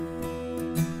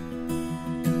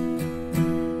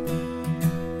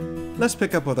Let's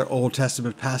pick up with our Old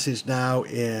Testament passage now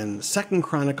in 2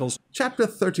 Chronicles chapter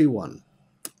 31,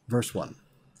 verse 1.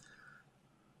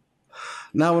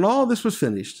 Now when all this was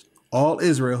finished, all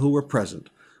Israel who were present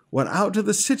went out to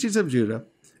the cities of Judah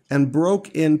and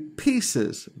broke in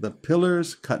pieces the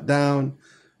pillars cut down,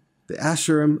 the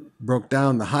Asherim, broke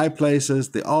down the high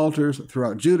places, the altars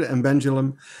throughout Judah and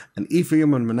Benjamin and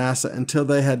Ephraim and Manasseh until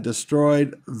they had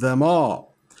destroyed them all.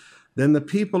 Then the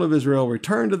people of Israel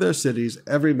returned to their cities,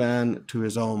 every man to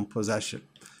his own possession.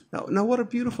 Now what a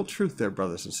beautiful truth there,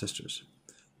 brothers and sisters.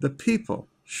 The people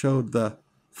showed the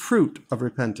fruit of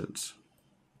repentance.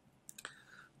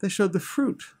 They showed the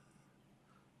fruit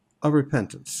of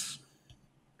repentance.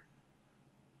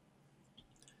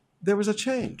 There was a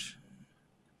change.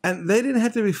 And they didn't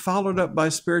have to be followed up by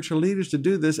spiritual leaders to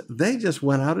do this. They just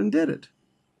went out and did it.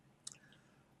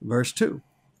 Verse 2.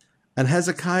 And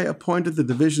Hezekiah appointed the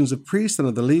divisions of priests and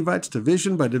of the Levites,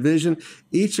 division by division,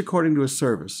 each according to his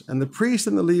service. And the priests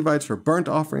and the Levites for burnt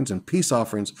offerings and peace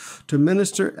offerings to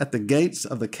minister at the gates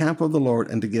of the camp of the Lord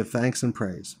and to give thanks and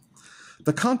praise.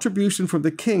 The contribution from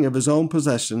the king of his own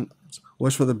possession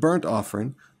was for the burnt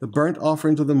offerings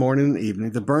of the morning and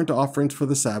evening, the burnt offerings for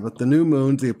the Sabbath, the new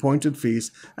moons, the appointed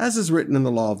feasts, as is written in the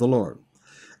law of the Lord.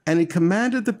 And he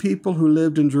commanded the people who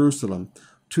lived in Jerusalem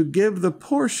to give the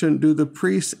portion to the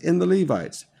priests and the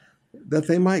Levites, that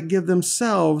they might give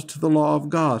themselves to the law of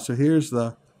God. So here's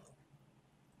the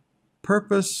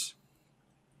purpose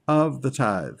of the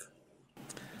tithe,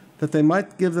 that they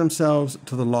might give themselves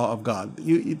to the law of God.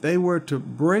 They were to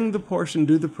bring the portion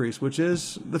to the priest, which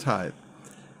is the tithe,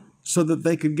 so that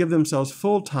they could give themselves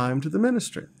full time to the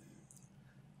ministry.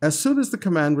 As soon as the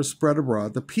command was spread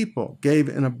abroad, the people gave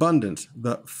in abundance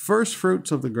the first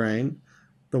fruits of the grain,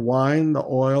 the wine, the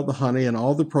oil, the honey, and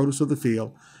all the produce of the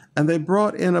field, and they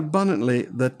brought in abundantly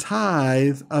the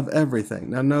tithe of everything.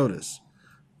 Now notice,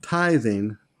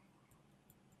 tithing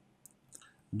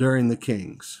during the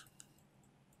kings.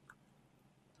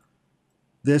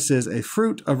 This is a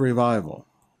fruit of revival.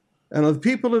 And the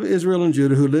people of Israel and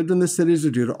Judah who lived in the cities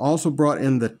of Judah also brought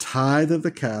in the tithe of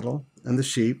the cattle and the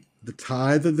sheep, the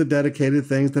tithe of the dedicated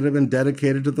things that have been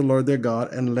dedicated to the Lord their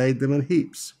God, and laid them in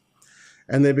heaps.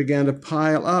 And they began to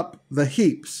pile up the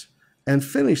heaps and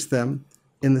finish them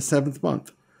in the 7th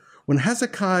month. When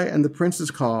Hezekiah and the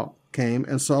princes came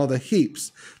and saw the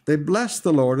heaps, they blessed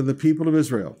the Lord and the people of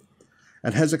Israel.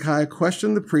 And Hezekiah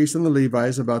questioned the priests and the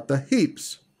Levites about the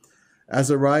heaps.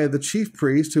 Azariah, the chief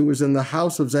priest, who was in the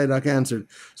house of Zadok, answered,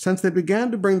 "Since they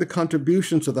began to bring the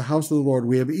contributions to the house of the Lord,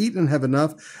 we have eaten and have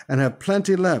enough and have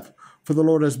plenty left. For the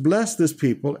Lord has blessed this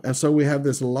people, and so we have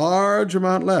this large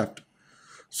amount left."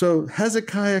 So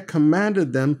Hezekiah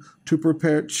commanded them to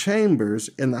prepare chambers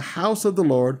in the house of the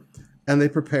Lord, and they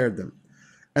prepared them.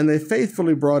 And they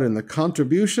faithfully brought in the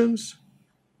contributions,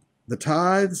 the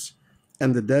tithes,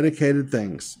 and the dedicated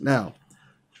things. Now,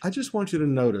 I just want you to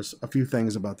notice a few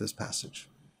things about this passage.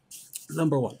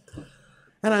 Number one,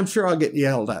 and I'm sure I'll get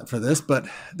yelled at for this, but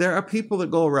there are people that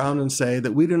go around and say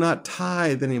that we do not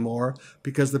tithe anymore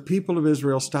because the people of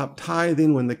Israel stopped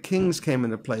tithing when the kings came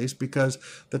into place because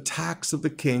the tax of the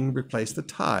king replaced the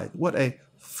tithe. What a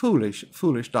foolish,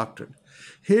 foolish doctrine.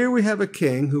 Here we have a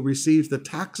king who receives the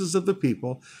taxes of the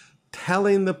people,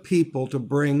 telling the people to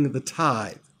bring the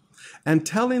tithe, and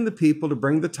telling the people to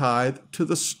bring the tithe to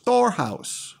the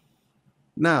storehouse.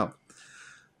 Now,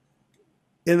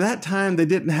 in that time, they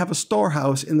didn't have a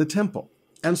storehouse in the temple,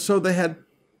 and so they had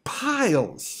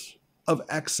piles of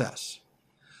excess.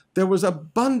 There was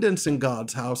abundance in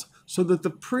God's house so that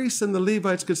the priests and the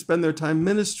Levites could spend their time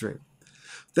ministering.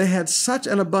 They had such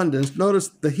an abundance, notice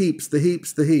the heaps, the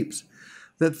heaps, the heaps,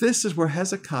 that this is where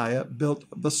Hezekiah built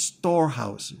the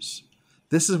storehouses.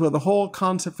 This is where the whole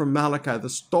concept from Malachi, the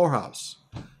storehouse,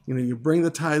 you bring the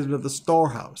tithe into the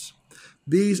storehouse.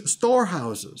 These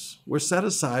storehouses were set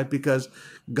aside because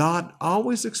God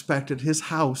always expected his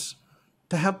house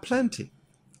to have plenty.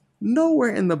 Nowhere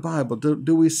in the Bible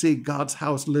do we see God's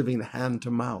house living hand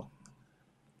to mouth.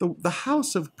 The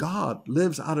house of God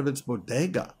lives out of its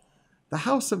bodega. The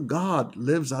house of God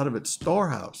lives out of its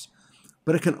storehouse.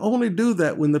 But it can only do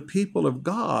that when the people of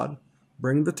God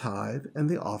bring the tithe and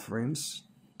the offerings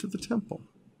to the temple.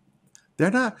 They're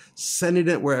not sending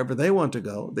it wherever they want to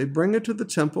go. They bring it to the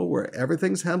temple where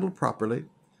everything's handled properly,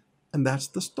 and that's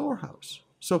the storehouse.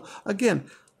 So again,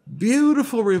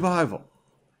 beautiful revival.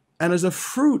 And as a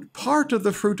fruit, part of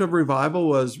the fruit of revival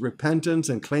was repentance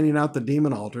and cleaning out the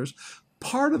demon altars.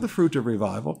 Part of the fruit of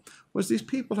revival was these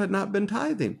people had not been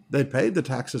tithing. They paid the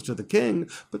taxes to the king,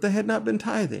 but they had not been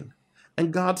tithing.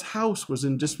 and God's house was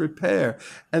in disrepair,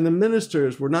 and the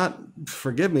ministers were not,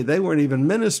 forgive me, they weren't even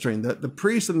ministering. The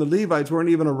priests and the Levites weren't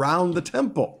even around the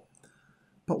temple.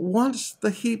 But once the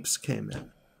heaps came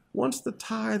in, once the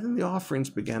tithe and the offerings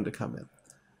began to come in,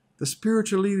 the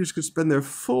spiritual leaders could spend their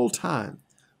full time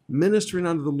ministering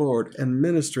unto the Lord and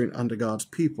ministering unto God's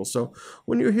people. So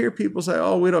when you hear people say,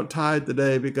 oh, we don't tithe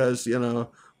today because,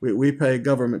 we pay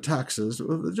government taxes,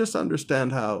 well, just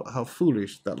understand how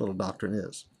foolish that little doctrine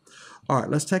is. All right,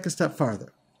 let's take a step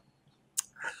farther.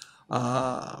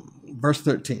 Verse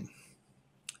 13.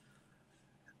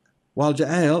 While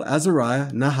Jael,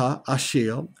 Azariah, Naha,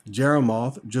 Ashiel,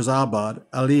 Jeremoth, Jozabad,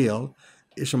 Eliel,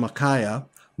 Ishmachiah,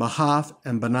 Mahath,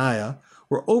 and Benaiah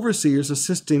were overseers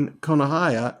assisting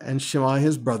Konahiah and Shimei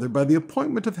his brother by the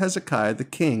appointment of Hezekiah the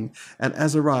king and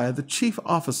Azariah the chief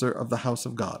officer of the house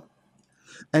of God.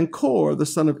 And Kor, the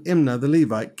son of Imnah the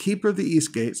Levite, keeper of the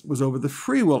east gates, was over the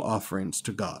freewill offerings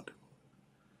to God,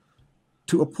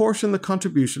 to apportion the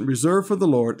contribution reserved for the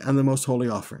Lord and the most holy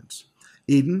offerings.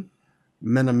 Eden,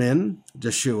 Menamin,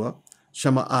 Jeshua,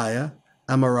 Shemaiah,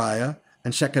 Amariah,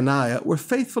 and Shechaniah were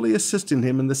faithfully assisting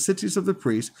him in the cities of the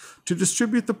priests to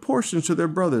distribute the portions to their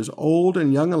brothers, old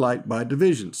and young alike, by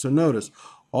division. So notice,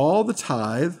 all the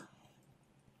tithe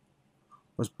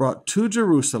was brought to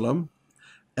Jerusalem,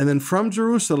 and then from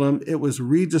Jerusalem it was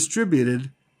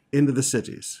redistributed into the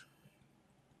cities.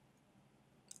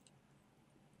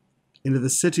 Into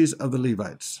the cities of the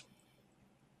Levites.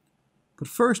 But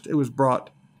first it was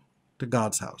brought to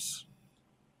God's house.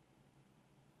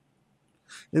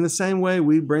 In the same way,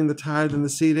 we bring the tithe and the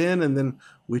seed in, and then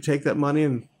we take that money,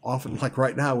 and often, like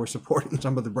right now, we're supporting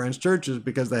some of the branch churches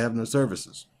because they have no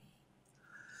services.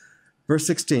 Verse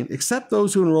 16, except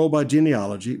those who enroll by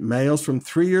genealogy, males from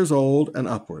 3 years old and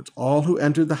upwards, all who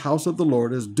entered the house of the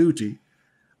Lord as duty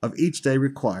of each day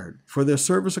required, for their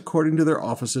service according to their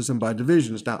offices and by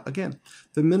divisions. Now, again,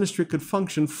 the ministry could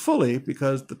function fully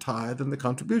because the tithe and the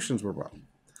contributions were brought.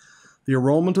 The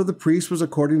enrollment of the priests was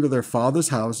according to their fathers'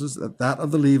 houses, that of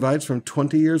the Levites from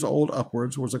 20 years old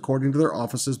upwards was according to their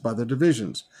offices by their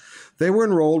divisions. They were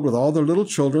enrolled with all their little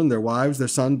children, their wives, their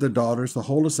sons, their daughters, the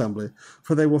whole assembly,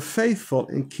 for they were faithful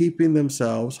in keeping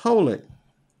themselves holy.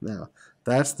 Now,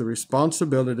 that's the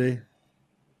responsibility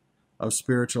of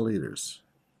spiritual leaders.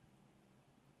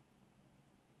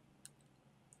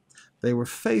 They were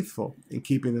faithful in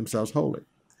keeping themselves holy.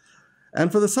 And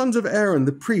for the sons of Aaron,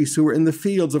 the priests who were in the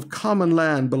fields of common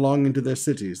land belonging to their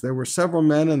cities, there were several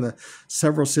men in the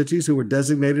several cities who were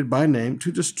designated by name to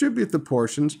distribute the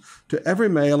portions to every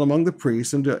male among the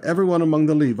priests and to everyone among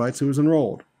the Levites who was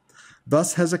enrolled.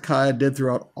 Thus Hezekiah did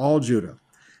throughout all Judah.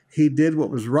 He did what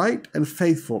was right and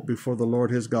faithful before the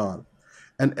Lord his God.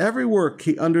 And every work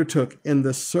he undertook in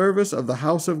the service of the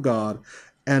house of God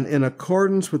and in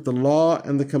accordance with the law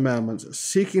and the commandments,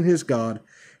 seeking his God,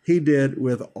 he did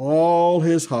with all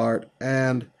his heart,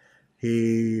 and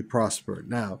he prospered.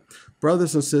 Now,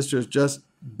 brothers and sisters, just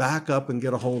back up and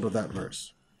get a hold of that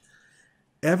verse.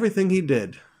 Everything he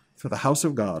did for the house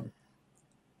of God,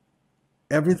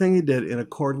 everything he did in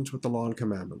accordance with the law and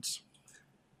commandments,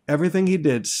 everything he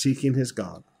did seeking his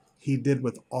God, he did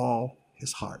with all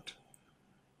his heart.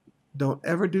 Don't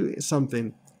ever do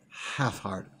something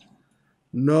half-hearted.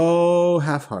 No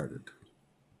half-hearted.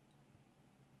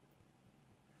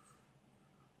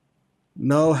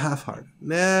 No half-hearted.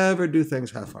 Never do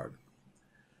things half-hearted.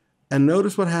 And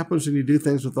notice what happens when you do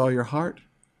things with all your heart.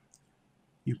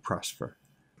 You prosper.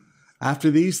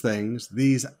 After these things,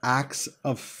 these acts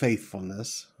of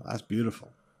faithfulness, that's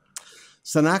beautiful.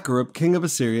 Sennacherib, king of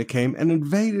Assyria, came and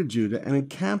invaded Judah and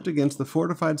encamped against the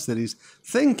fortified cities,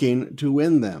 thinking to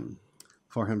win them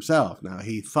for himself. Now,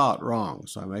 he thought wrong,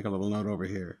 so I make a little note over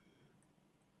here.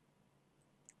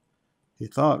 He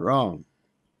thought wrong.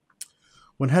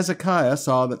 When Hezekiah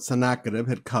saw that Sennacherib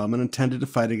had come and intended to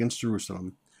fight against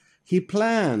Jerusalem, he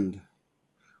planned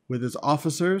with his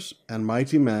officers and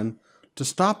mighty men to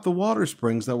stop the water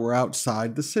springs that were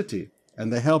outside the city,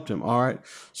 and they helped him. All right,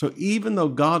 so even though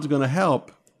God's going to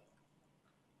help,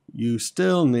 you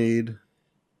still need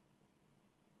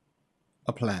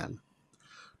a plan.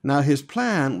 Now, his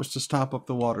plan was to stop up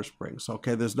the water springs.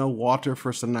 Okay, there's no water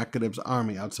for Sennacherib's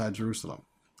army outside Jerusalem.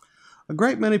 A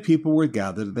great many people were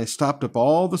gathered, and they stopped up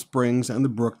all the springs and the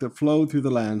brook that flowed through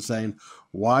the land, saying,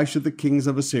 "Why should the kings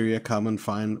of Assyria come and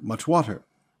find much water?"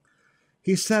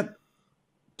 He set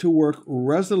to work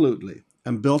resolutely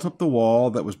and built up the wall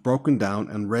that was broken down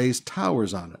and raised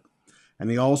towers on it. And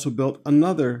he also built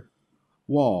another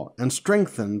wall and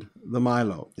strengthened the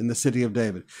Milo in the city of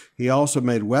David. He also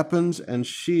made weapons and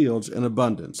shields in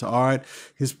abundance. All right,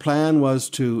 his plan was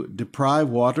to deprive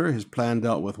water. His plan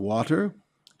dealt with water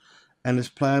And his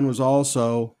plan was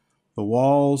also the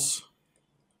walls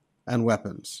and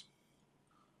weapons.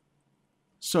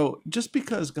 So just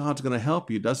because God's going to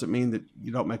help you doesn't mean that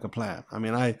you don't make a plan. I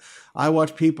mean, I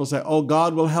watch people say, oh,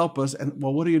 God will help us. And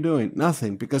well, what are you doing?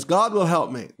 Nothing, because God will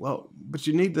help me. Well, but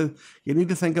you need to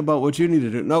think about what you need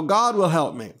to do. No, God will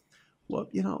help me.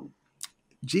 Well,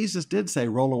 Jesus did say,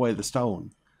 roll away the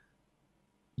stone.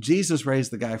 Jesus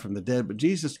raised the guy from the dead, but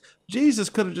Jesus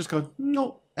could have just gone,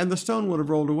 no, and the stone would have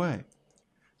rolled away.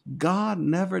 God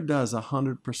never does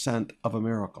 100% of a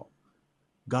miracle.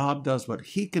 God does what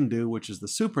he can do, which is the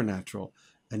supernatural,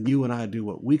 and you and I do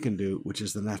what we can do, which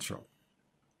is the natural.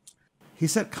 He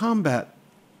set combat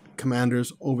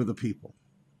commanders over the people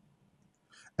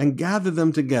and gathered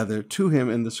them together to him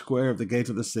in the square of the gate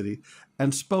of the city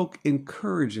and spoke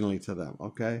encouragingly to them,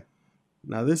 okay?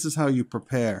 Now, this is how you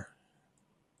prepare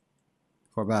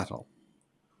for battle.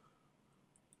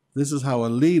 This is how a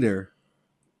leader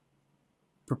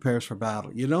prepares for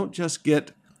battle. You don't just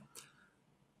get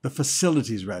the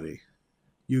facilities ready.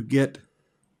 You get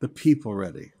the people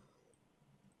ready.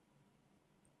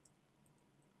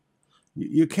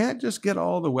 You can't just get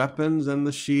all the weapons and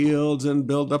the shields and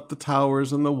build up the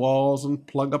towers and the walls and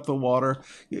plug up the water.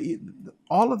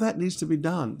 All of that needs to be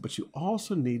done, but you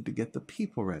also need to get the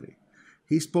people ready.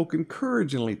 He spoke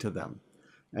encouragingly to them,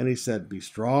 and he said, be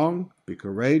strong, be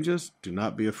courageous, do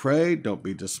not be afraid, don't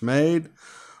be dismayed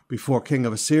before King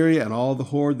of Assyria and all the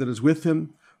horde that is with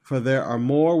him, for there are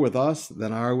more with us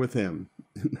than are with him.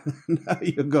 Now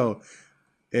you go,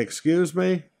 excuse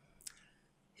me?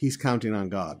 He's counting on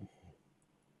God.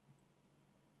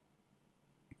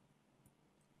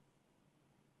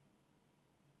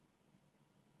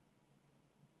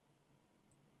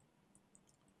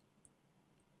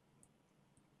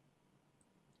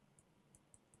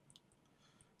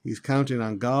 He's counting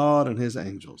on God and his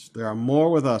angels. There are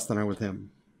more with us than are with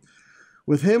him.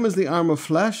 With him is the arm of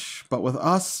flesh, but with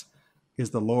us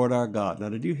is the Lord our God. Now,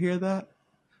 did you hear that?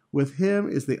 With him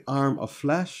is the arm of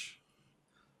flesh,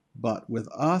 but with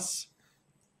us,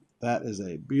 that is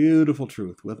a beautiful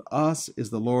truth. With us is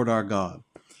the Lord our God.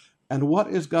 And what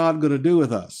is God going to do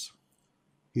with us?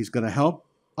 He's going to help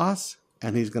us,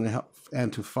 and he's going to help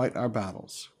and to fight our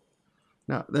battles.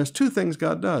 Now, there's two things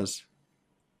God does.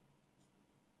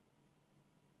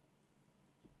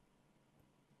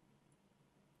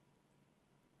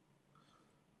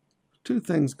 Two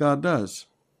things God does.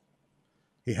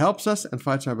 He helps us and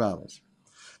fights our battles.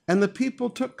 And the people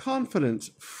took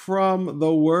confidence from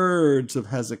the words of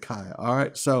Hezekiah. All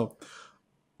right, so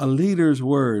a leader's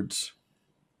words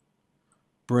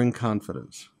bring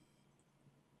confidence.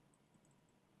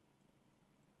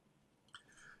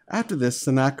 After this,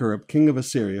 Sennacherib, king of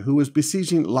Assyria, who was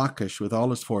besieging Lachish with all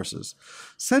his forces,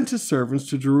 sent his servants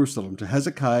to Jerusalem, to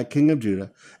Hezekiah, king of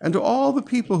Judah, and to all the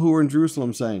people who were in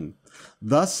Jerusalem, saying,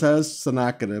 thus says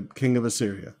Sennacherib, king of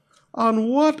Assyria, on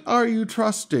what are you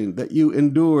trusting that you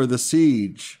endure the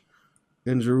siege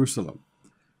in Jerusalem?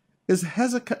 Is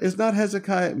not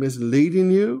Hezekiah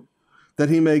misleading you, that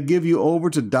he may give you over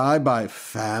to die by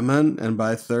famine and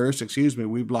by thirst? Excuse me,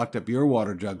 we blocked up your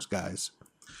water jugs, guys.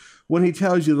 When he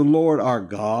tells you the Lord our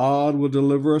God will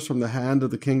deliver us from the hand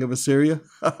of the king of Assyria?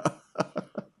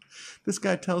 This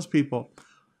guy tells people,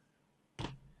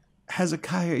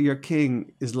 Hezekiah, your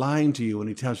king, is lying to you when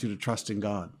he tells you to trust in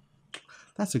God.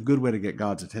 That's a good way to get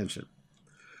God's attention.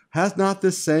 Has not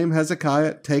this same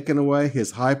Hezekiah taken away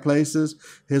his high places,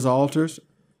 his altars?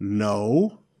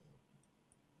 No.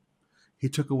 He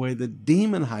took away the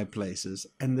demon high places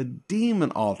and the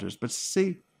demon altars. But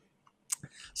see,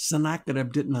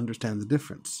 Sennacherib didn't understand the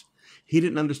difference. He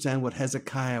didn't understand what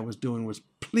Hezekiah was doing was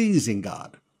pleasing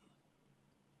God.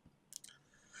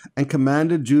 And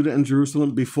commanded Judah and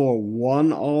Jerusalem, before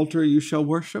one altar you shall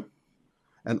worship,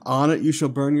 and on it you shall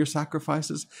burn your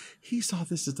sacrifices. He saw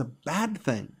this as a bad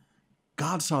thing.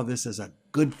 God saw this as a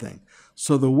good thing.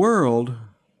 So the world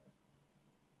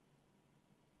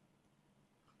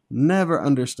never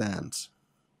understands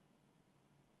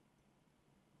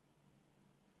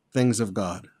things of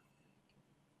God.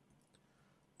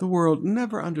 The world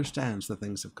never understands the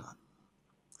things of God.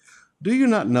 Do you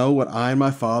not know what I and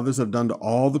my fathers have done to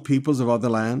all the peoples of other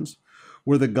lands?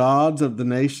 Were the gods of the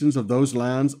nations of those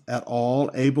lands at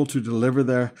all able to deliver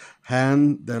their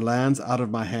lands out of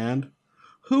my hand?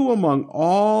 Who among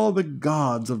all the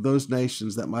gods of those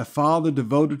nations that my father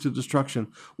devoted to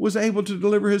destruction was able to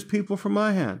deliver his people from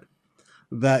my hand?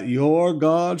 That your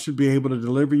God should be able to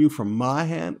deliver you from my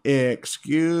hand?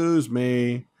 Excuse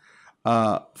me.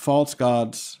 False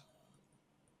gods.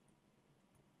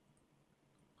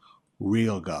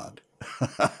 Real God.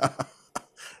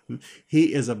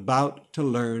 He is about to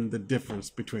learn the difference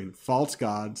between false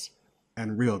gods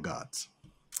and real gods.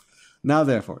 Now,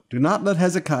 therefore, do not let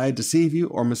Hezekiah deceive you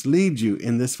or mislead you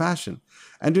in this fashion,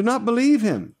 and do not believe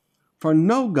him. For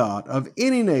no God of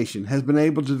any nation has been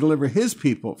able to deliver his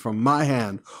people from my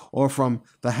hand or from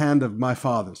the hand of my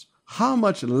fathers. How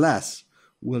much less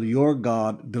will your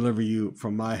God deliver you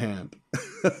from my hand?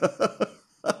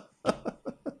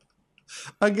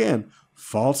 Again,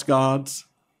 false gods,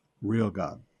 real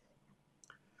God.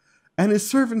 And his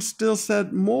servant still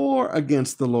said more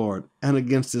against the Lord and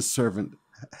against his servant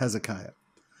Hezekiah.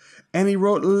 And he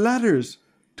wrote letters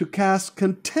to cast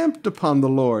contempt upon the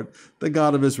Lord, the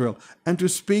God of Israel, and to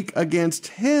speak against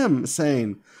him,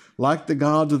 saying, like the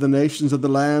gods of the nations of the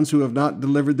lands who have not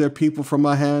delivered their people from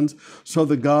my hands, so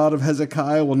the God of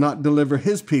Hezekiah will not deliver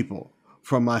his people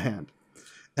from my hand.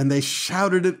 And they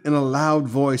shouted it in a loud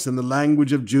voice in the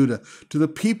language of Judah to the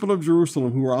people of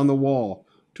Jerusalem who were on the wall,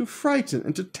 to frighten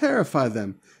and to terrify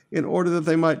them in order that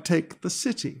they might take the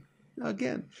city. Now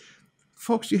again,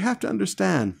 folks, you have to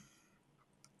understand,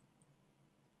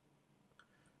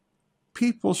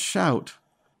 people shout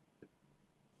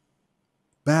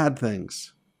bad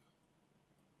things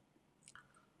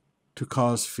to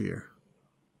cause fear.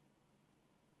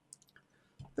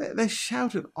 They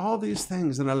shouted all these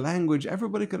things in a language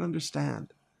everybody could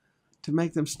understand to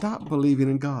make them stop believing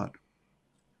in God.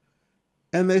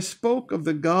 And they spoke of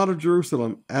the God of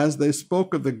Jerusalem as they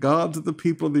spoke of the gods of the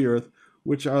people of the earth,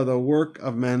 which are the work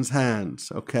of men's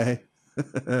hands, okay?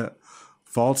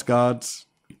 False gods.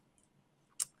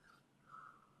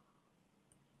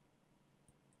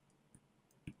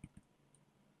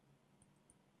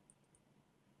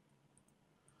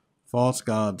 False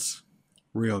gods,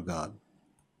 real God.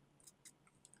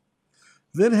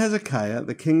 Then Hezekiah,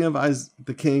 the king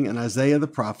and Isaiah the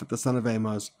prophet, the son of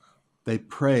Amos, they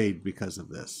prayed because of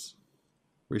this.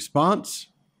 Response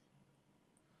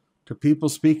to people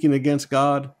speaking against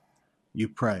God, you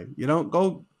pray. You don't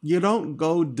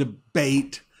go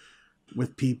debate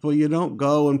with people. You don't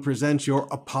go and present your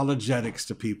apologetics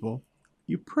to people.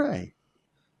 You pray.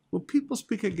 When people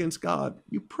speak against God,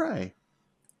 you pray.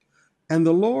 And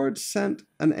the Lord sent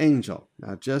an angel.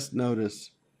 Now just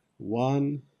notice,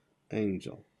 one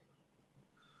angel,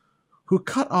 who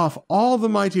cut off all the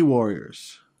mighty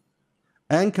warriors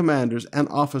and commanders and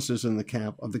officers in the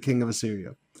camp of the king of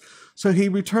Assyria. So he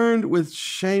returned with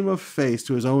shame of face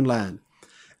to his own land.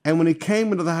 And when he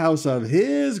came into the house of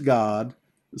his God,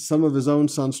 some of his own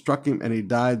sons struck him, and he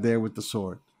died there with the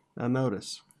sword. Now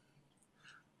notice,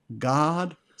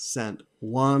 God sent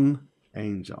one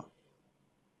angel.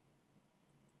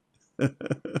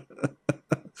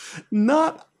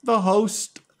 Not the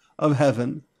host of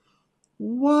heaven,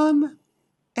 one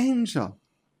angel,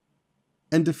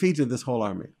 and defeated this whole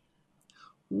army.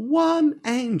 One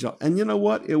angel. And you know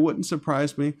what? It wouldn't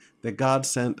surprise me that God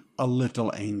sent a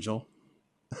little angel.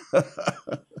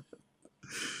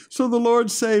 So the Lord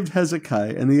saved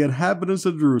Hezekiah and the inhabitants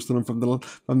of Jerusalem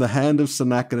from the hand of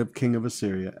Sennacherib, king of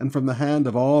Assyria, and from the hand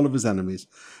of all of his enemies.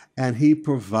 And he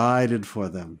provided for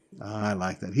them. I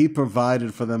like that. He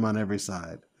provided for them on every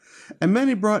side. And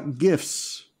many brought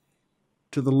gifts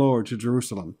to the Lord, to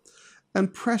Jerusalem,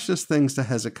 and precious things to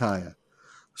Hezekiah,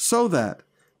 so that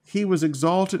he was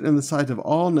exalted in the sight of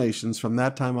all nations from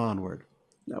that time onward.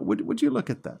 Now, would you look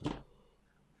at that?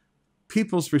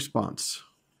 People's response.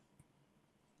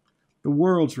 The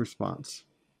world's response.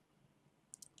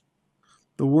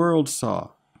 The world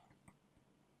saw.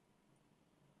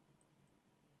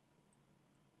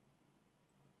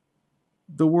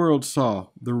 The world saw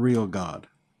the real God.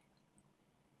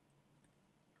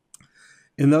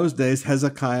 In those days,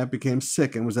 Hezekiah became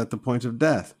sick and was at the point of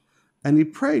death. And he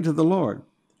prayed to the Lord.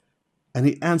 And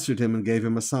he answered him and gave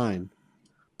him a sign.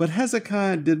 But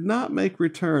Hezekiah did not make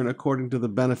return according to the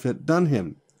benefit done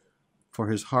him, for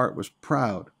his heart was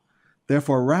proud.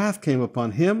 Therefore wrath came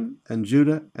upon him and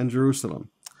Judah and Jerusalem.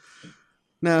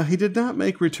 Now he did not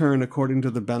make return according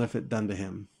to the benefit done to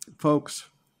him. Folks,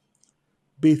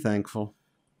 be thankful.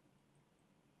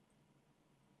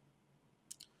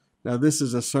 Now this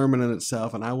is a sermon in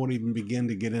itself, and I won't even begin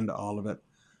to get into all of it.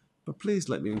 But please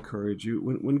let me encourage you,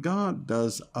 when God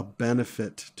does a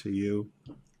benefit to you,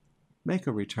 make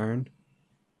a return.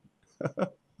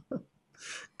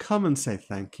 Come and say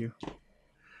thank you.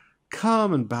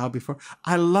 Come and bow before.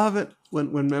 I love it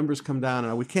when members come down.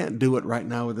 Now, we can't do it right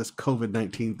now with this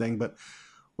COVID-19 thing, but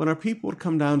when our people would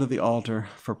come down to the altar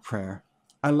for prayer,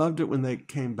 I loved it when they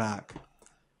came back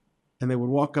and they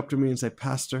would walk up to me and say,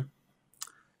 Pastor,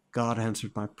 God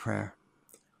answered my prayer.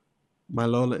 My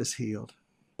Lola is healed.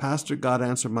 Pastor, God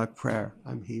answered my prayer.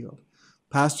 I'm healed.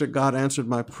 Pastor, God answered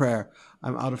my prayer.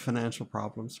 I'm out of financial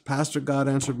problems. Pastor, God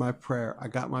answered my prayer. I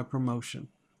got my promotion.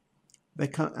 They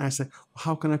come and I say,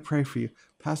 how can I pray for you?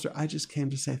 Pastor, I just came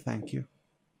to say thank you.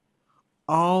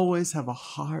 Always have a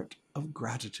heart of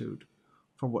gratitude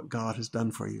for what God has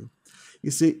done for you.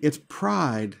 You see, it's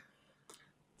pride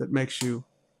that makes you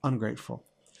ungrateful.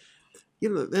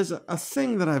 There's a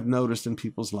thing that I've noticed in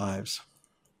people's lives,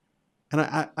 and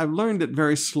I've learned it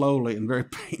very slowly and very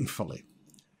painfully.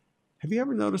 Have you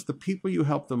ever noticed the people you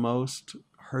help the most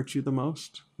hurt you the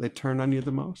most? They turn on you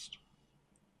the most?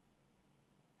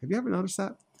 Have you ever noticed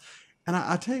that? And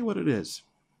I'll tell you what it is.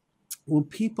 When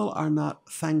people are not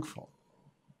thankful,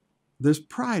 there's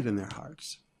pride in their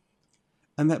hearts.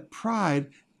 And that pride,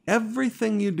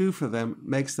 everything you do for them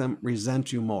makes them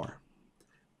resent you more.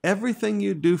 Everything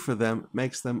you do for them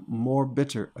makes them more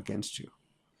bitter against you.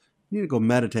 You need to go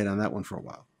meditate on that one for a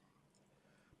while.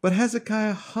 But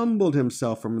Hezekiah humbled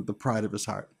himself from the pride of his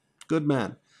heart. Good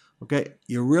man. Okay,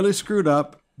 you really screwed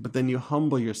up, but then you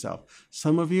humble yourself.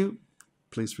 Some of you,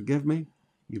 please forgive me,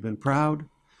 you've been proud.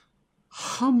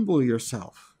 Humble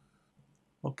yourself.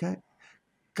 Okay?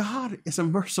 God is a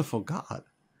merciful God.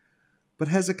 But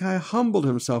Hezekiah humbled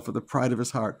himself with the pride of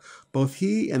his heart, both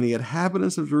he and the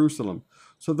inhabitants of Jerusalem,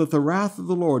 so that the wrath of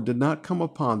the Lord did not come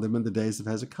upon them in the days of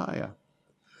Hezekiah.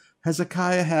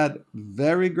 Hezekiah had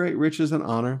very great riches and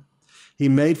honor. He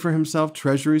made for himself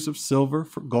treasuries of silver,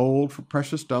 for gold, for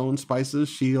precious stones, spices,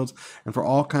 shields, and for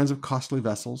all kinds of costly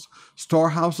vessels,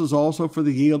 storehouses also for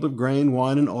the yield of grain,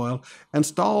 wine, and oil, and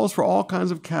stalls for all kinds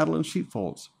of cattle and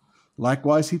sheepfolds.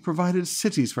 Likewise, he provided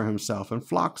cities for himself, and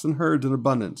flocks and herds in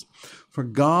abundance, for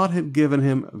God had given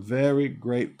him very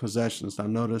great possessions. Now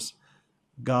notice,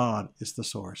 God is the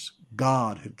source.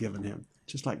 God had given him,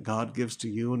 just like God gives to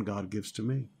you and God gives to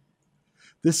me.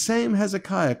 This same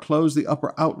Hezekiah closed the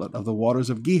upper outlet of the waters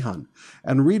of Gihon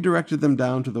and redirected them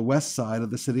down to the west side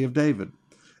of the city of David.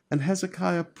 And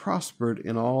Hezekiah prospered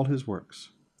in all his works.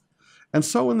 And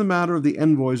so in the matter of the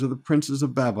envoys of the princes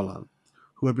of Babylon,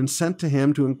 who had been sent to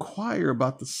him to inquire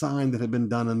about the sign that had been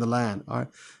done in the land. All right.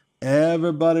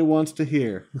 Everybody wants to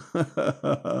hear.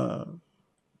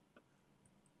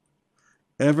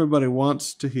 Everybody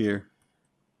wants to hear.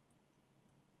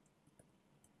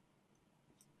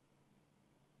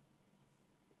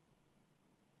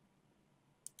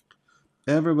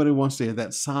 Everybody wants to hear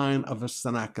that sign of a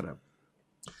Sennacherib.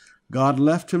 God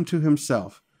left him to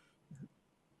himself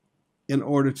in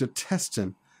order to test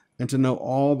him and to know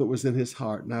all that was in his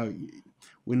heart. Now,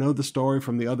 we know the story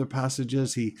from the other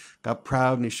passages. He got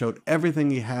proud and he showed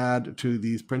everything he had to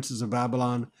these princes of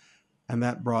Babylon, and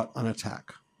that brought an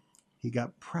attack. He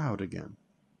got proud again.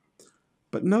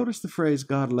 But notice the phrase,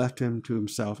 God left him to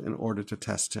himself in order to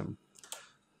test him.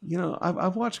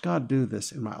 I've watched God do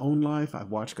this in my own life.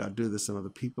 I've watched God do this in other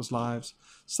people's lives.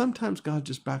 Sometimes God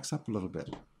just backs up a little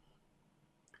bit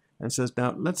and says,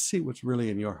 now, let's see what's really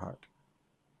in your heart.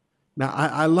 Now,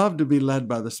 I love to be led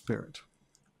by the Spirit.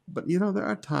 But, there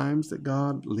are times that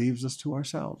God leaves us to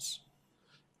ourselves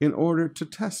in order to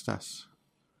test us,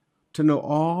 to know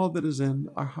all that is in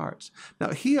our hearts.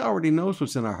 Now, he already knows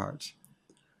what's in our hearts.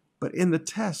 But in the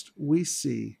test, we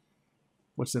see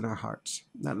what's in our hearts.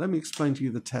 Now, let me explain to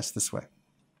you the test this way.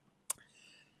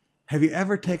 Have you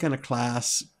ever taken a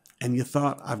class and you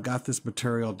thought, I've got this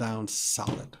material down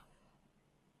solid?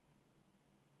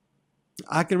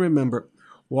 I can remember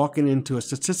walking into a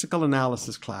statistical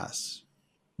analysis class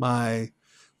my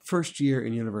first year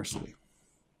in university.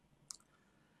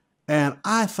 And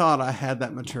I thought I had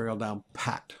that material down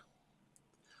pat.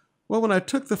 Well, when I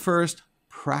took the first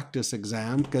practice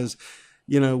exam, because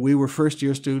we were first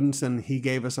year students and he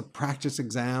gave us a practice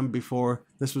exam before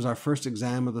this was our first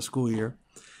exam of the school year.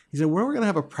 He said, we're going to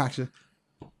have a practice.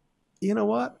 You know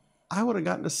what? I would have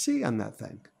gotten a C on that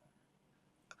thing.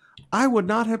 I would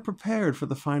not have prepared for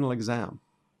the final exam.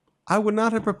 I would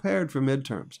not have prepared for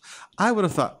midterms. I would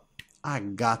have thought, I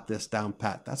got this down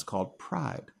pat. That's called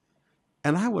pride.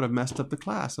 And I would have messed up the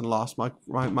class and lost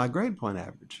my grade point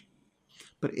average.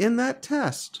 But in that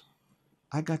test,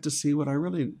 I got to see what I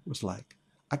really was like.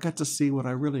 I got to see what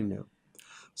I really knew.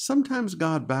 Sometimes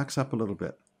God backs up a little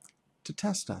bit to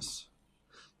test us.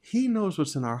 He knows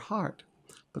what's in our heart,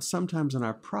 but sometimes in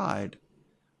our pride,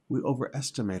 we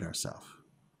overestimate ourselves.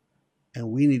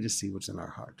 And we need to see what's in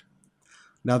our heart.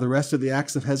 Now the rest of the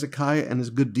acts of Hezekiah and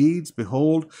his good deeds,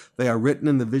 behold, they are written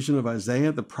in the vision of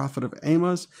Isaiah, the prophet of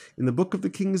Amos, in the book of the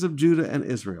kings of Judah and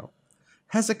Israel.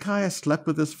 Hezekiah slept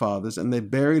with his fathers, and they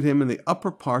buried him in the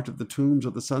upper part of the tombs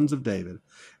of the sons of David.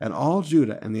 And all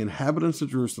Judah and the inhabitants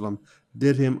of Jerusalem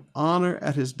did him honor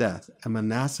at his death, and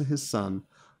Manasseh his son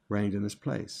reigned in his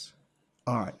place.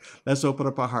 All right, let's open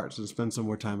up our hearts and spend some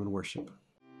more time in worship.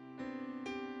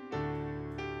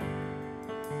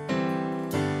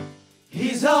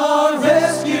 He's our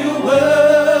rescuer.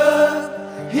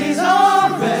 He's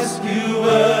our rescuer.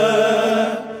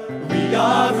 We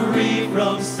are free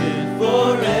from sin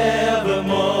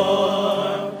forevermore.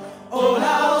 Oh,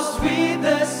 how sweet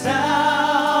the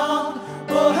sound.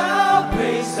 Oh, how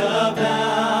grace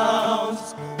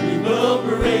abounds. We will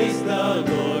praise the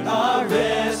Lord, our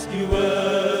rescuer.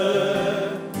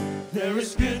 There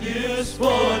is good news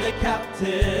for the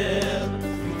captive,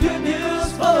 good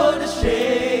news for the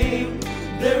shame.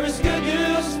 There is good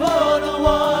news for the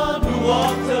one who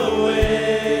walked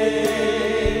away.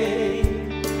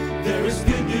 There is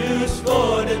good news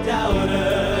for the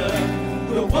doubter,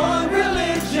 the one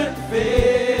religion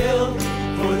failed.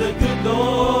 For the good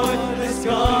Lord has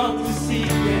come to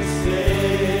seek and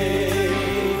save.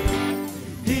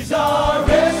 He's our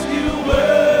rescuer.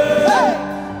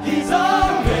 He's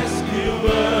our rescuer.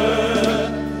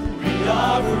 We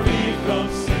are free from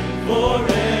sin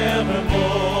forevermore.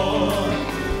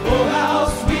 Oh, how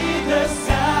sweet the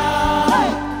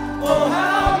sound. Oh,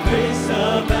 how grace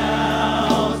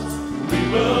abounds. We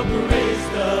will praise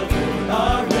the Lord,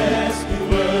 our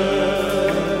rescuer.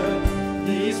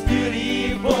 He is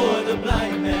beauty for the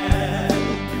blind man,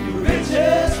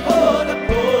 riches for the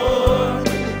poor.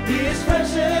 He is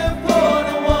friendship for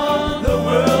the one the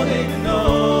world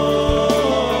ignores.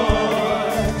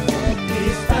 He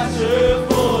is pasture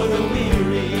for the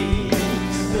weary,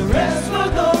 the rest for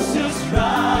those who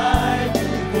strive.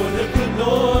 For the good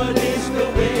Lord is the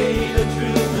way, the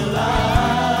truth, the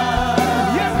life.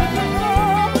 Yes, the good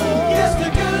Lord. Yes, the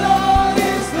good Lord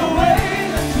is the way,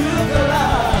 the truth, the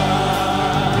life.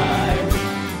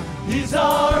 He's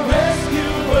our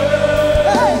rescuer.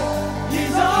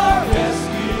 He's our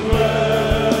rescuer.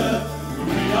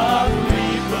 We are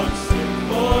free from sin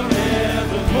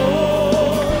forevermore.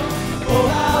 Oh,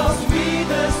 how sweet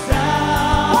the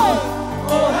sound.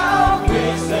 Oh, how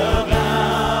grace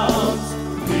abounds.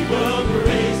 We will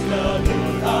praise the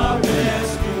Lord, our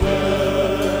rescuer.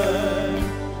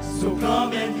 So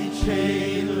come and be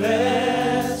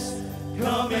chainless.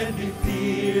 Come and be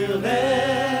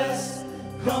fearless.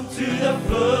 Come to the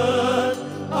foot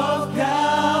of Calvary.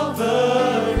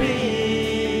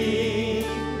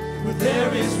 For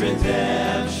there is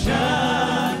redemption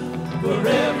for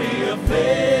every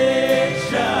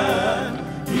affliction.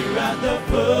 Here at the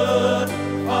foot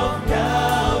of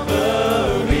Calvary.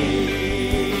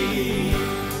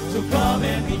 So come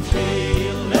and be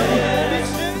chainless.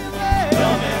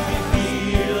 Come and be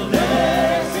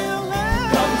fearless.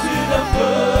 Come to the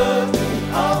foot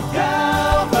of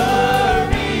Calvary.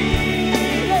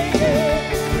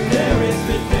 There is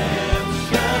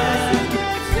redemption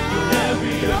for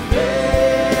every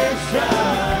affliction.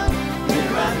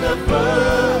 Here at the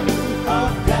foot of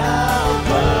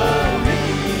Calvary.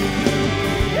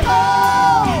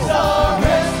 He's our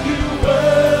rescuer.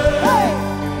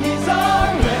 He's our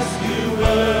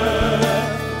rescuer.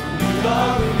 We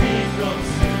are free from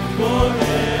sin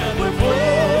forevermore.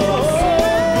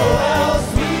 Oh, how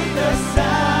sweet the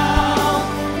sound.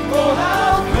 Oh,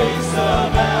 how grace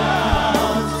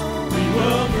abounds. We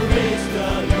will praise the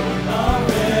Lord, our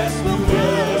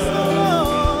rescuer.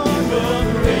 We will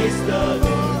praise the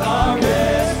Lord, our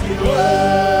rescuer.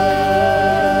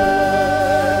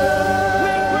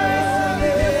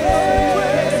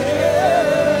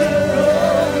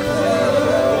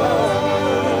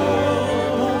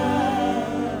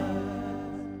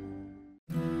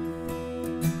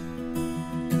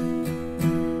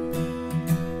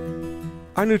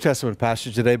 Our New Testament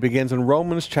passage today begins in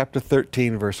Romans chapter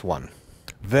 13, verse 1.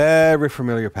 Very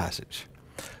familiar passage.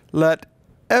 Let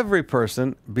every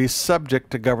person be subject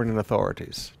to governing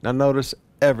authorities. Now notice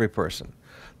every person.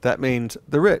 That means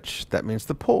the rich. That means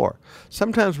the poor.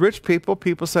 Sometimes rich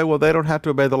people say, well, they don't have to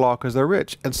obey the law because they're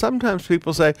rich. And sometimes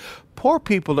people say, poor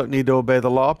people don't need to obey the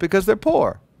law because they're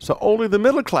poor. So only the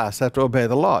middle class have to obey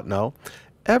the law. No,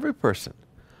 every person.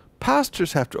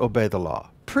 Pastors have to obey the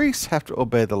law. Priests have to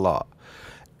obey the law.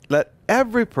 Let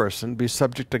every person be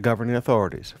subject to governing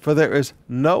authorities, for there is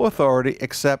no authority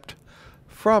except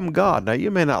from God. Now, you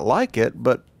may not like it,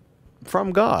 but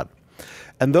from God.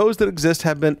 And those that exist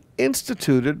have been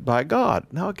instituted by God.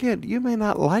 Now, again, you may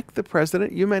not like the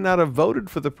president. You may not have voted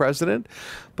for the president.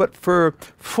 But for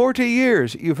 40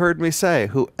 years, you've heard me say,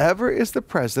 whoever is the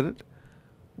president,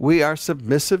 we are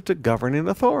submissive to governing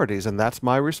authorities. And that's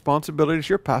my responsibility as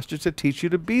your pastor, to teach you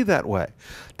to be that way,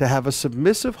 to have a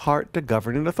submissive heart to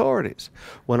governing authorities.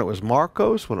 When it was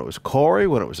Marcos, when it was Corey,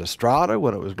 when it was Estrada,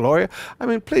 when it was Gloria, I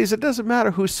mean, please, it doesn't matter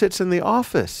who sits in the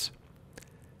office.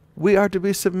 we are to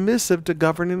be submissive to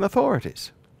governing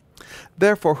authorities.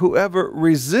 Therefore, whoever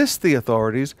resists the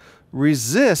authorities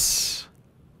resists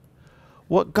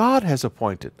what God has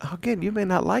appointed. Now, again, you may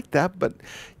not like that, but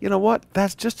you know what?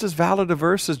 That's just as valid a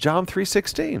verse as John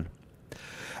 3:16.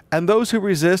 And those who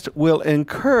resist will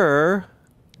incur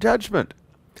judgment.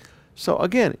 So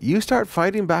again, you start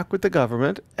fighting back with the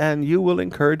government and you will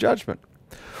incur judgment.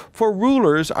 For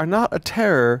rulers are not a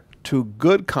terror to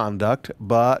good conduct,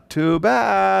 but to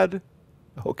bad.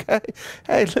 Okay?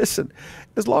 Hey, listen,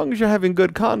 as long as you're having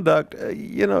good conduct,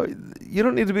 you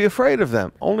don't need to be afraid of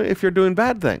them, only if you're doing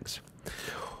bad things.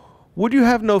 Would you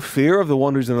have no fear of the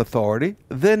one who's in authority?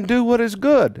 Then do what is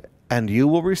good, and you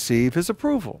will receive his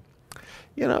approval.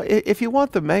 You know, if you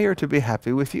want the mayor to be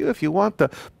happy with you, if you want the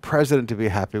president to be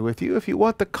happy with you, if you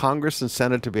want the Congress and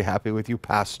Senate to be happy with you,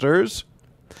 pastors,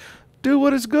 do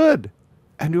what is good,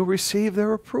 and you'll receive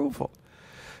their approval.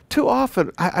 Too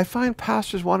often, I find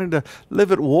pastors wanting to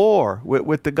live at war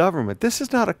with the government. This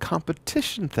is not a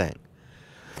competition thing.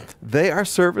 They are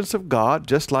servants of God,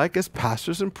 just like as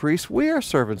pastors and priests, we are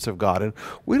servants of God, and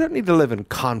we don't need to live in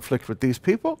conflict with these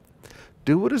people.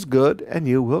 Do what is good, and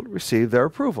you will receive their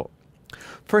approval.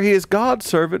 For he is God's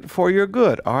servant for your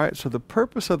good. All right, so the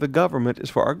purpose of the government is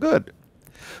for our good.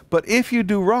 But if you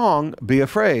do wrong, be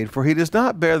afraid, for he does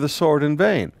not bear the sword in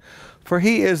vain. For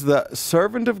he is the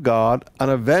servant of God, an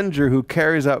avenger who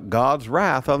carries out God's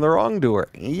wrath on the wrongdoer.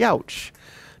 Youch.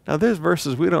 Now, there's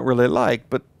verses we don't really like,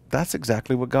 but that's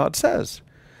exactly what God says.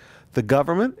 The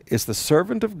government is the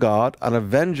servant of God, an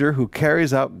avenger who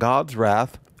carries out God's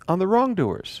wrath on the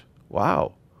wrongdoers.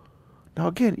 Wow. Now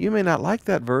again, you may not like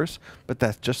that verse, but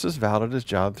that's just as valid as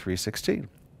John 3:16.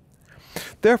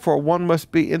 Therefore, one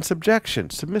must be in subjection,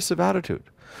 submissive attitude,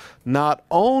 not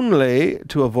only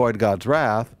to avoid God's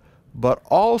wrath, but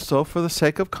also for the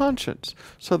sake of conscience,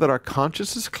 so that our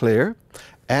conscience is clear,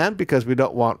 and because we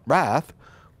don't want wrath,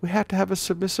 we have to have a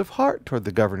submissive heart toward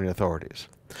the governing authorities.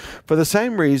 For the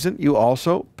same reason, you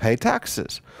also pay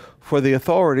taxes, for the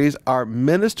authorities are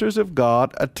ministers of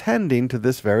God attending to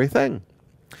this very thing.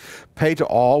 Pay to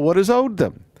all what is owed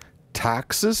them,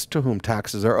 taxes to whom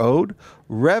taxes are owed,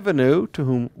 revenue to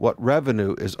whom what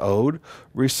revenue is owed,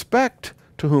 respect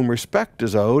to whom respect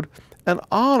is owed, and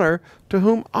honor to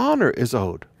whom honor is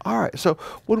owed. All right, so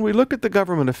when we look at the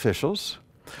government officials,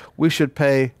 we should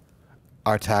pay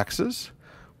our taxes,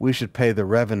 we should pay the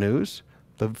revenues,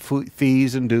 the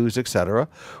fees and dues, etc.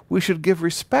 We should give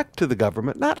respect to the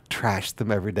government, not trash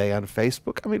them every day on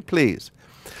Facebook. I mean, please.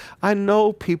 I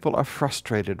know people are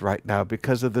frustrated right now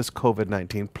because of this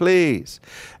COVID-19. Please.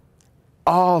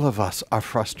 All of us are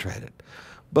frustrated.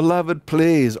 Beloved,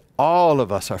 please, all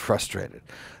of us are frustrated.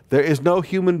 There is no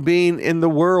human being in the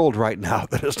world right now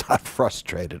that is not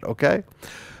frustrated, okay?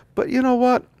 But you know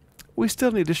what? We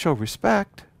still need to show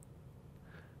respect.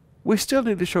 We still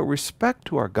need to show respect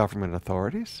to our government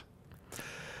authorities.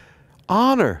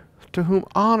 Honor to whom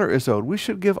honor is owed. We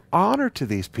should give honor to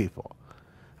these people.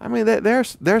 I mean,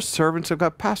 they're servants of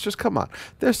God. Pastors, come on.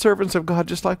 They're servants of God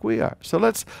just like we are. So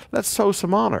let's show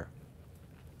some honor.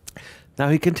 Now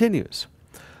he continues.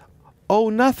 Owe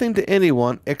nothing to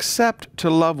anyone except to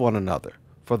love one another.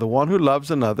 For the one who loves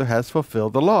another has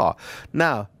fulfilled the law.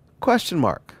 Now, question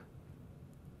mark.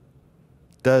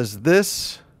 Does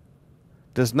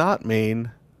not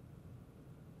mean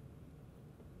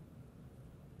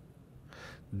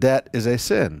debt is a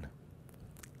sin.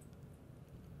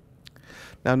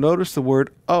 Now notice the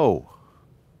word owe.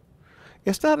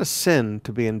 It's not a sin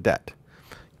to be in debt.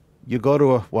 You go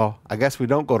to I guess we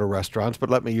don't go to restaurants, but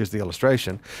let me use the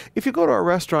illustration. If you go to a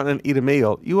restaurant and eat a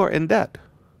meal, you are in debt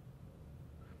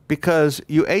because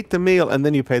you ate the meal and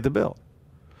then you pay the bill.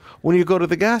 When you go to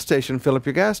the gas station and fill up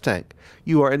your gas tank,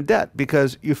 you are in debt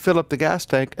because you fill up the gas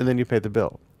tank and then you pay the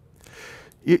bill.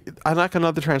 I like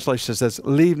another translation that says,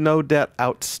 leave no debt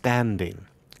outstanding.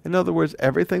 In other words,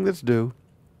 everything that's due,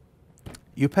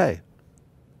 you pay.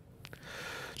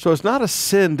 So it's not a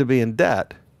sin to be in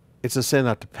debt. It's a sin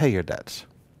not to pay your debts.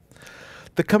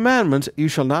 The commandments, you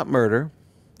shall not murder,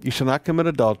 you shall not commit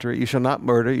adultery, you shall not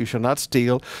murder, you shall not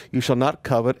steal, you shall not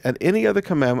covet, and any other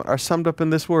commandment are summed up in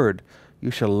this word.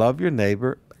 You shall love your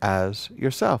neighbor as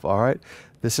yourself. All right?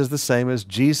 This is the same as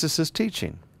Jesus'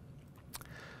 teaching.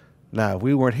 Now, if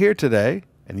we weren't here today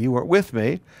and you weren't with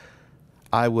me,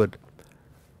 I would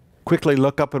quickly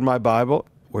look up in my Bible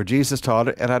where Jesus taught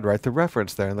it, and I'd write the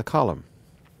reference there in the column.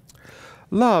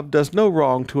 Love does no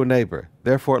wrong to a neighbor.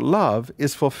 Therefore, love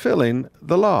is fulfilling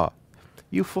the law.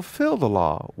 You fulfill the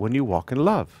law when you walk in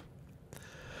love.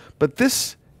 But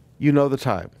this, you know the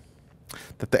time,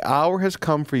 that the hour has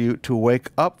come for you to wake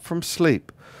up from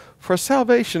sleep. For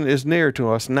salvation is nearer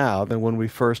to us now than when we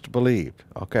first believed.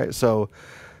 Okay, so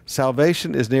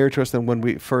salvation is nearer to us than when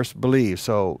we first believed.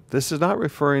 So this is not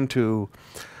referring to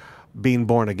being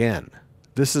born again.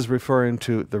 This is referring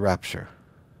to the rapture.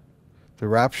 The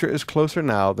rapture is closer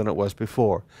now than it was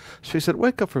before. So he said,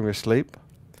 wake up from your sleep.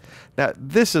 Now,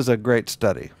 this is a great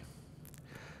study.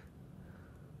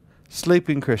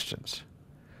 Sleeping Christians.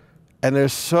 And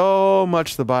there's so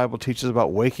much the Bible teaches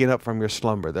about waking up from your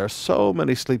slumber. There are so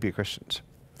many sleepy Christians.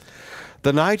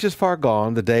 The night is far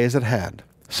gone, the day is at hand.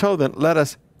 So then, let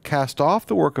us cast off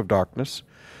the work of darkness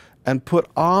and put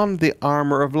on the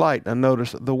armor of light. Now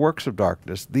notice the works of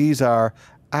darkness. These are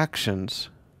actions.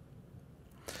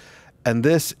 And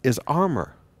this is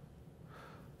armor.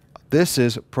 This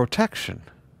is protection.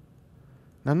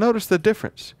 Now notice the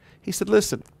difference. He said,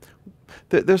 listen,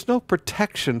 there's no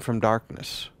protection from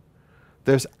darkness.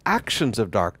 There's actions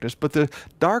of darkness, but the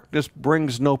darkness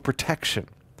brings no protection.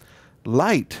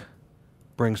 Light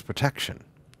brings protection.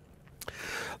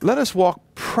 Let us walk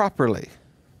properly,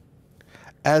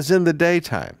 as in the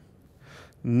daytime,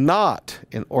 not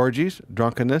in orgies,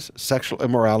 drunkenness, sexual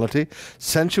immorality,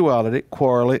 sensuality,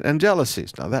 quarreling, and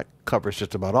jealousies. Now that covers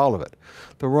just about all of it.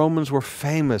 The Romans were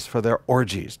famous for their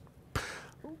orgies.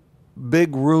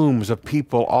 Big rooms of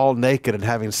people all naked and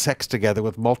having sex together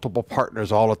with multiple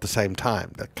partners all at the same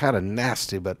time. They're kind of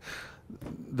nasty, but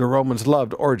the Romans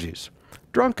loved orgies.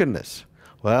 Drunkenness.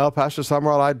 Well, Pastor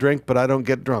Summerall, I drink, but I don't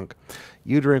get drunk.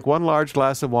 You drink one large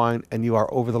glass of wine and you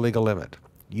are over the legal limit.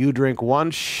 You drink one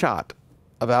shot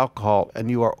of alcohol and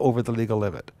you are over the legal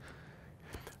limit.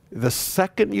 The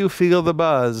second you feel the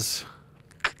buzz,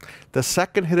 the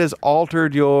second it has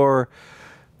altered your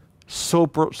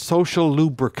social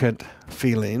lubricant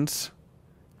feelings,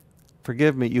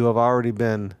 forgive me, you have already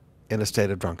been in a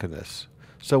state of drunkenness.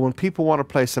 So when people want to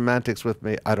play semantics with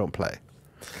me, I don't play.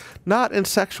 Not in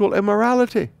sexual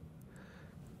immorality.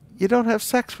 You don't have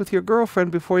sex with your girlfriend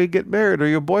before you get married or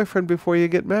your boyfriend before you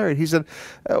get married. He said,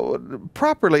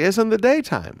 properly, as in the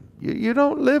daytime. You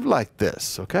don't live like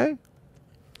this, okay?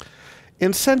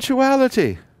 In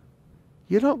sensuality,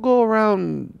 you don't go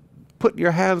around putting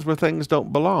your hands where things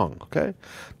don't belong, okay?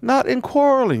 Not in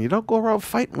quarreling. You don't go around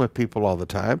fighting with people all the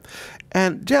time.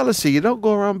 And jealousy, you don't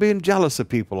go around being jealous of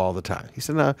people all the time. He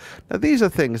said, now these are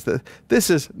things that, this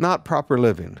is not proper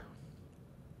living.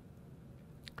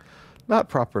 Not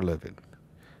proper living.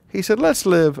 He said, let's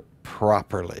live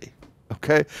properly,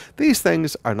 okay? These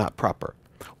things are not proper.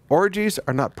 Orgies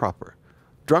are not proper.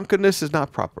 Drunkenness is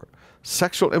not proper.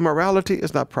 Sexual immorality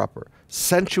is not proper.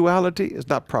 Sensuality is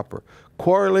not proper.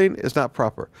 Quarreling is not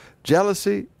proper.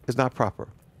 Jealousy is not proper.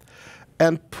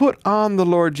 And put on the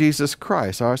Lord Jesus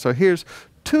Christ. All right, so here's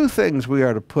two things we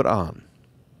are to put on.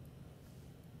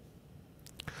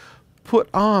 Put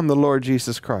on the Lord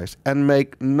Jesus Christ and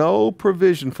make no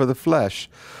provision for the flesh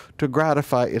to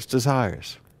gratify its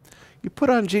desires. You put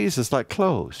on Jesus like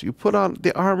clothes. You put on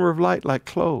the armor of light like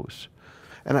clothes.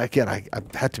 And again, I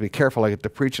had to be careful I get to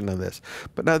preaching on this.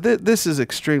 But now this is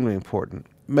extremely important.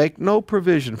 Make no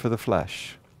provision for the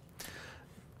flesh.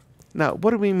 Now,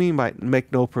 what do we mean by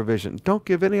make no provision? Don't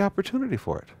give any opportunity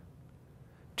for it.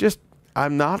 Just,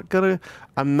 I'm not gonna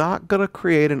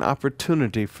create an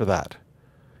opportunity for that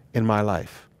in my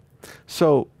life.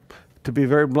 So, to be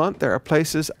very blunt, there are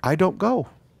places I don't go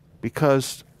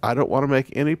because I don't want to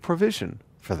make any provision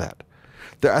for that.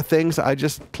 There are things I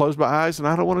just close my eyes and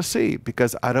I don't want to see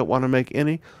because I don't want to make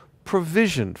any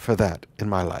provision for that in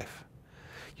my life.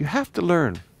 You have to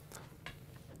learn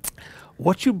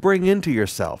what you bring into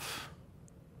yourself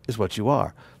is what you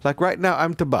are. Like right now,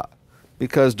 I'm Taba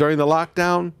because during the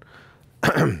lockdown,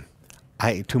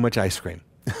 I ate too much ice cream.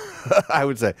 I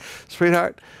would say,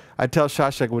 sweetheart, I'd tell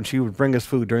Shasha when she would bring us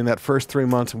food during that first 3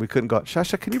 months and we couldn't go out,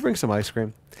 Shasha, can you bring some ice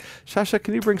cream? Shasha,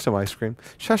 can you bring some ice cream?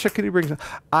 Shasha, can you bring some?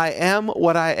 I am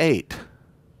what I ate.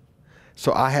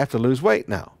 So I have to lose weight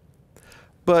now.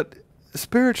 But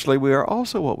spiritually, we are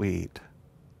also what we eat.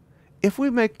 If we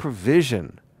make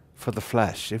provision for the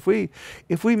flesh, if we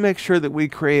make sure that we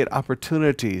create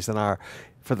opportunities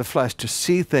for the flesh to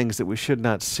see things that we should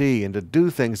not see and to do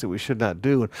things that we should not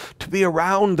do and to be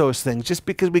around those things just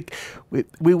because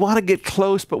we want to get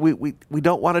close, but we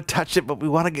don't want to touch it, but we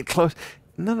want to get close.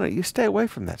 No, you stay away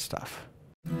from that stuff.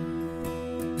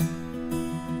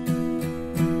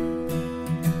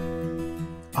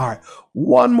 All right,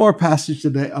 one more passage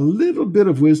today, a little bit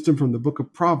of wisdom from the book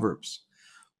of Proverbs.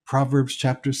 Proverbs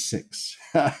chapter 6.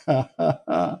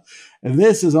 And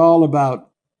this is all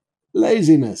about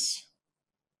laziness.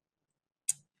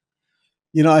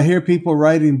 You know, I hear people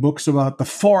writing books about the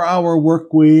 4-hour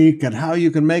work week and how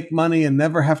you can make money and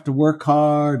never have to work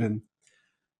hard. And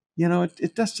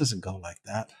It just doesn't go like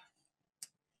that.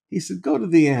 He said, go to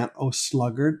the ant, O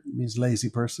sluggard, means lazy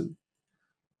person.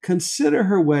 Consider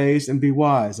her ways and be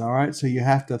wise, all right? So you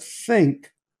have to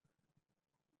think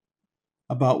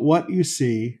about what you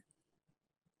see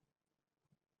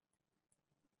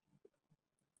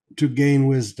to gain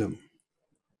wisdom.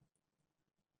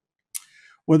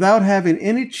 Without having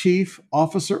any chief,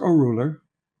 officer, or ruler,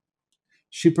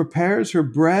 she prepares her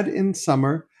bread in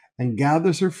summer and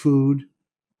gathers her food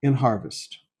in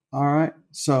harvest. All right?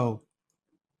 So,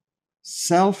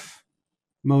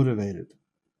 self-motivated.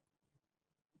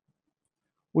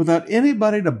 Without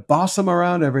anybody to boss them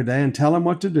around every day and tell them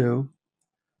what to do.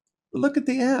 Look at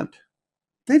the ant.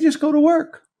 They just go to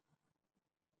work.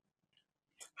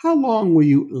 How long will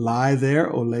you lie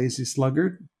there, O lazy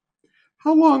sluggard?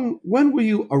 When will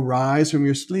you arise from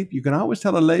your sleep? You can always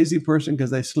tell a lazy person because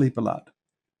they sleep a lot.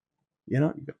 You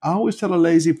can always tell a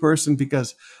lazy person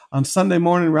because on Sunday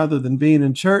morning, rather than being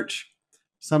in church,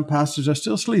 some pastors are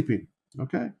still sleeping.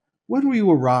 Okay? When will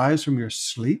you arise from your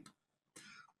sleep?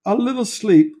 A little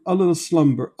sleep, a little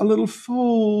slumber, a little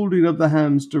folding of the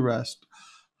hands to rest.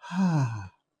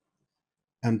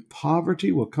 And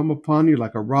poverty will come upon you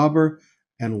like a robber,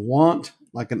 and want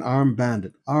like an armed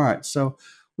bandit. All right, so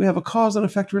we have a cause and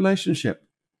effect relationship.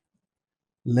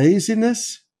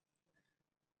 Laziness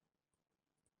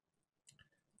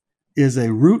is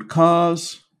a root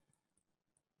cause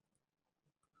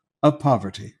of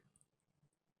poverty.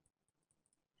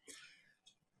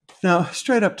 Now,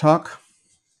 straight up talk,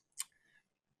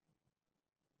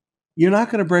 you're not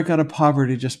going to break out of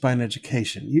poverty just by an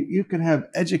education. You can have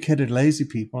educated, lazy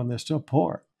people, and they're still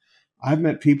poor. I've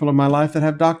met people in my life that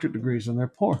have doctorate degrees, and they're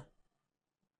poor.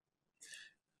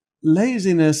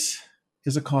 Laziness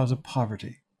is a cause of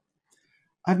poverty.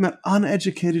 I've met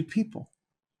uneducated people,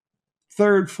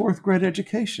 3rd, 4th grade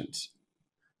educations,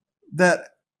 that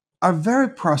are very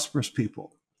prosperous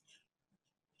people.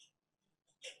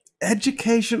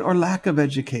 Education or lack of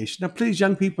education. Now, please,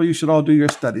 young people, you should all do your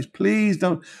studies. Please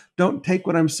don't take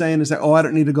what I'm saying and say, oh, I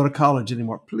don't need to go to college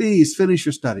anymore. Please finish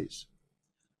your studies.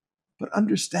 But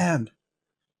understand,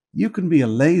 you can be a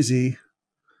lazy,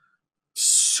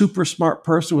 super smart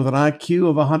person with an IQ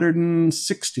of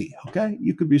 160, okay?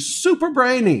 You could be super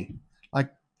brainy,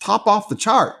 like top off the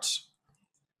charts,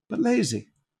 but lazy,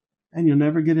 and you'll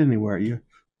never get anywhere.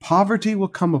 Poverty will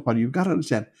come upon you. You've got to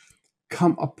understand,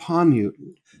 come upon you.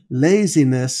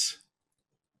 Laziness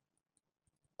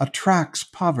attracts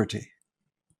poverty.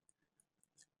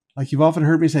 Like you've often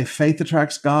heard me say, faith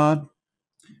attracts God,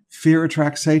 fear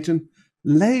attracts Satan.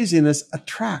 Laziness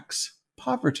attracts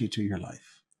poverty to your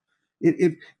life.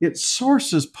 It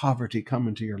sources poverty come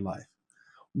into your life.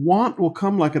 Want will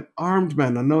come like an armed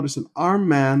man. Now notice, an armed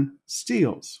man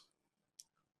steals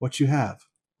what you have.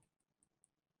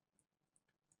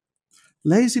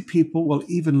 Lazy people will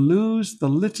even lose the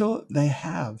little they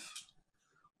have.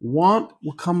 Want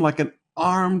will come like an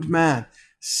armed man,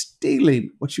 stealing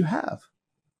what you have.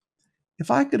 If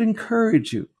I could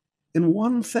encourage you in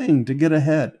one thing to get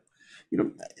ahead,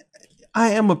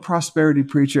 I am a prosperity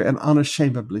preacher, and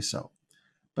unashamedly so.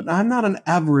 But I'm not an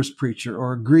avarice preacher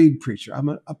or a greed preacher. I'm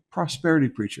a prosperity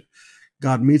preacher.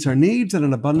 God meets our needs and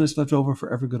an abundance left over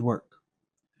for every good work.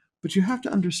 But you have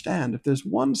to understand, if there's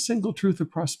one single truth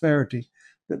of prosperity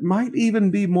that might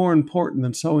even be more important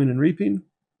than sowing and reaping,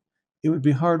 it would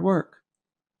be hard work.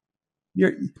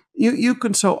 You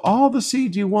can sow all the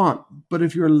seed you want, but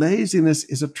if your laziness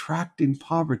is attracting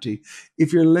poverty,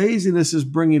 if your laziness is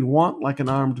bringing want like an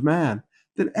armed man,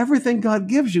 then everything God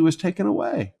gives you is taken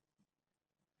away.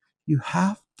 You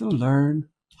have to learn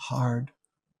hard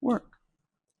work.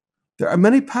 There are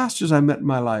many pastors I met in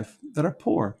my life that are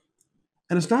poor.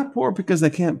 And it's not poor because they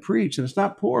can't preach, and it's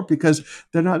not poor because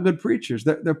they're not good preachers.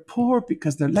 They're poor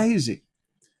because they're lazy.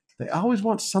 They always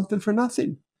want something for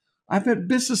nothing. I've met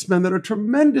businessmen that are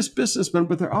tremendous businessmen,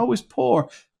 but they're always poor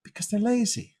because they're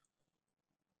lazy.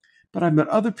 But I've met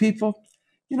other people,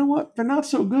 you know what? They're not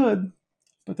so good,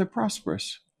 but they're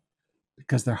prosperous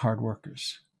because they're hard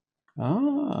workers.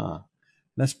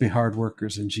 Let's be hard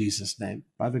workers in Jesus' name.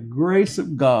 By the grace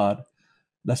of God,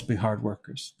 let's be hard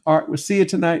workers. All right, we'll see you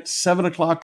tonight, 7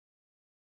 o'clock.